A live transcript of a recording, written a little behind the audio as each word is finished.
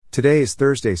Today is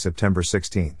Thursday, September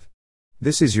 16th.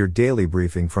 This is your daily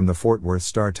briefing from the Fort Worth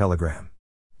Star-Telegram.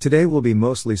 Today will be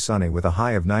mostly sunny with a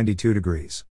high of 92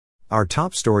 degrees. Our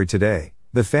top story today,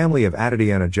 the family of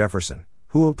Aditiana Jefferson,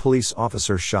 who a police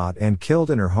officer shot and killed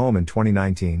in her home in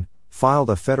 2019, filed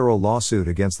a federal lawsuit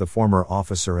against the former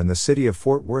officer in the city of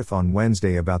Fort Worth on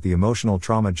Wednesday about the emotional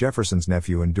trauma Jefferson's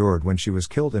nephew endured when she was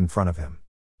killed in front of him.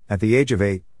 At the age of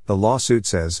 8, the lawsuit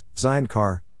says, Zion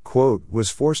Carr, quote,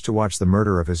 was forced to watch the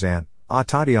murder of his aunt,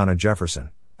 Tatiana Jefferson,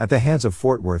 at the hands of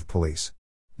Fort Worth police.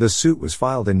 The suit was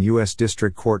filed in U.S.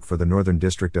 District Court for the Northern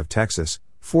District of Texas.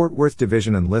 Fort Worth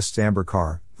Division enlists Amber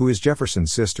Carr, who is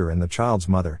Jefferson's sister and the child's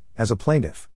mother, as a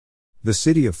plaintiff. The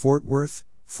city of Fort Worth,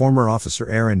 former officer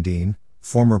Aaron Dean,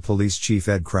 former police chief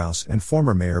Ed Kraus and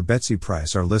former mayor Betsy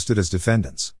Price are listed as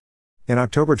defendants. In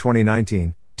October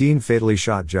 2019, Dean fatally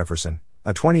shot Jefferson,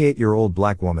 a 28-year-old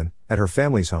black woman, at her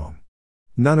family's home.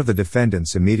 None of the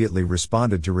defendants immediately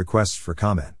responded to requests for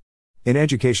comment. In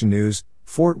education news,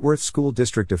 Fort Worth School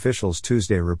District officials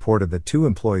Tuesday reported that 2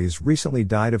 employees recently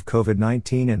died of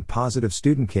COVID-19 and positive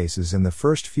student cases in the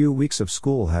first few weeks of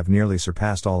school have nearly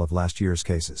surpassed all of last year's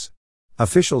cases.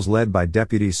 Officials led by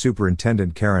Deputy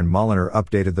Superintendent Karen Molliner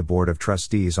updated the Board of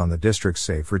Trustees on the district's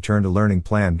Safe Return to Learning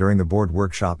plan during the board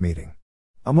workshop meeting.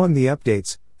 Among the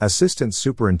updates, Assistant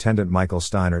Superintendent Michael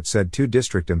Steinert said 2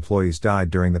 district employees died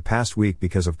during the past week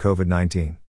because of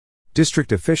COVID-19.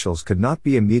 District officials could not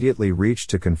be immediately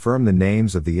reached to confirm the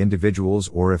names of the individuals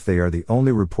or if they are the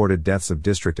only reported deaths of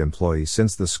district employees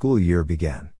since the school year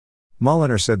began.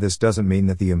 Molliner said this doesn't mean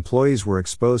that the employees were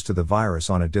exposed to the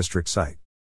virus on a district site.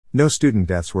 No student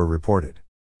deaths were reported.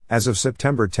 As of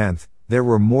September 10th, there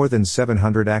were more than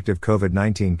 700 active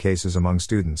COVID-19 cases among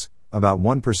students, about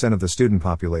 1% of the student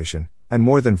population, and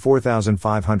more than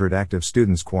 4,500 active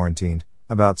students quarantined,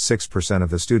 about 6% of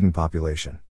the student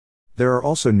population. There are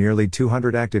also nearly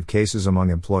 200 active cases among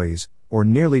employees, or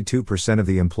nearly 2% of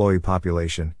the employee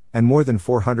population, and more than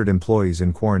 400 employees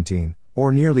in quarantine,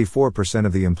 or nearly 4%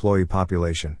 of the employee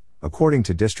population, according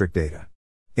to district data.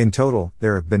 In total,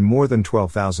 there have been more than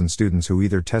 12,000 students who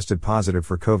either tested positive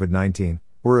for COVID-19,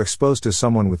 were exposed to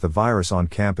someone with the virus on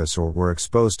campus or were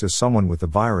exposed to someone with the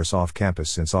virus off campus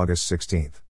since August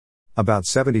 16. About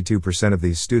 72% of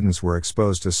these students were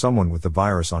exposed to someone with the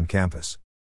virus on campus.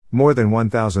 More than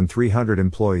 1,300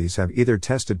 employees have either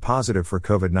tested positive for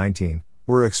COVID-19,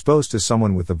 were exposed to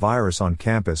someone with the virus on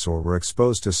campus or were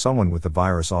exposed to someone with the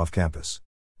virus off campus.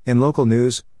 In local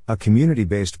news, a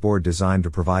community-based board designed to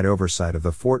provide oversight of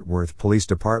the Fort Worth Police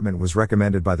Department was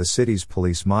recommended by the city's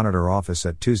Police Monitor Office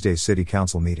at Tuesday's City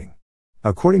Council meeting.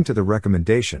 According to the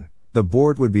recommendation, the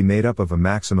board would be made up of a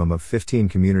maximum of 15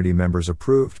 community members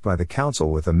approved by the council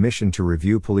with a mission to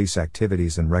review police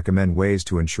activities and recommend ways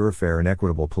to ensure fair and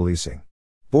equitable policing.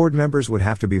 Board members would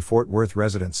have to be Fort Worth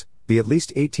residents, be at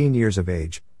least 18 years of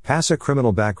age, pass a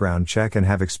criminal background check and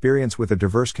have experience with a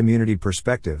diverse community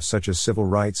perspective such as civil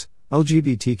rights,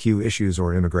 LGBTQ issues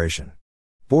or immigration.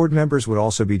 Board members would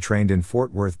also be trained in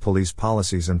Fort Worth police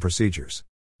policies and procedures.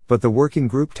 But the working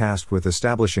group tasked with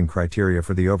establishing criteria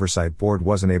for the oversight board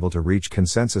wasn't able to reach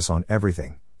consensus on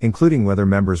everything, including whether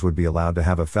members would be allowed to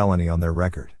have a felony on their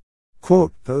record.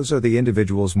 Quote, those are the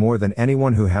individuals more than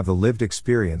anyone who have the lived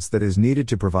experience that is needed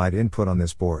to provide input on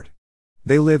this board.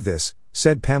 They live this,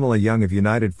 said Pamela Young of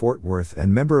United Fort Worth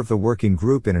and member of the working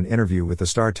group in an interview with the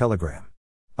Star-Telegram.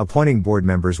 Appointing board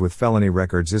members with felony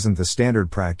records isn't the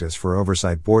standard practice for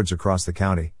oversight boards across the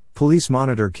county, Police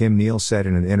Monitor Kim Neal said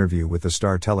in an interview with the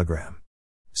Star-Telegram.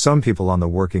 Some people on the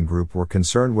working group were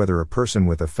concerned whether a person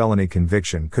with a felony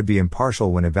conviction could be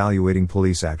impartial when evaluating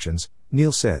police actions,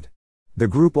 Neal said. The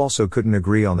group also couldn't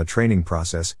agree on the training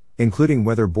process, including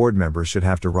whether board members should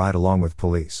have to ride along with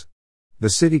police. The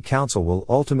City Council will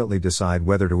ultimately decide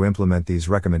whether to implement these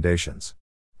recommendations.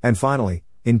 And finally,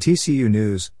 in TCU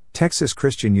news, Texas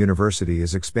Christian University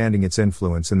is expanding its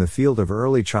influence in the field of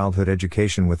early childhood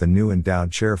education with a new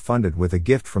endowed chair funded with a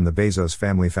gift from the Bezos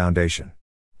Family Foundation.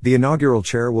 The inaugural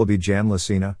chair will be Jan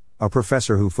Lucena, a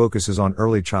professor who focuses on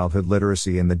early childhood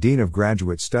literacy and the Dean of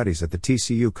Graduate Studies at the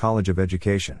TCU College of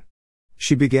Education.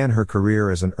 She began her career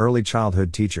as an early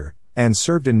childhood teacher, and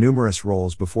served in numerous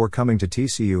roles before coming to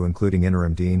TCU including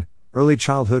interim dean, early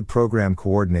childhood program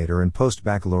coordinator and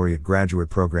post-baccalaureate graduate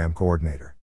program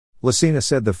coordinator. Lucena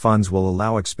said the funds will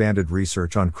allow expanded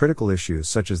research on critical issues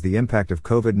such as the impact of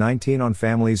COVID-19 on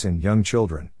families and young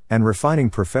children, and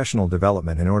refining professional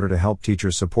development in order to help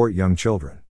teachers support young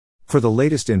children. For the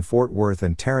latest in Fort Worth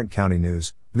and Tarrant County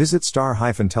news, visit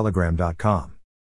star-telegram.com.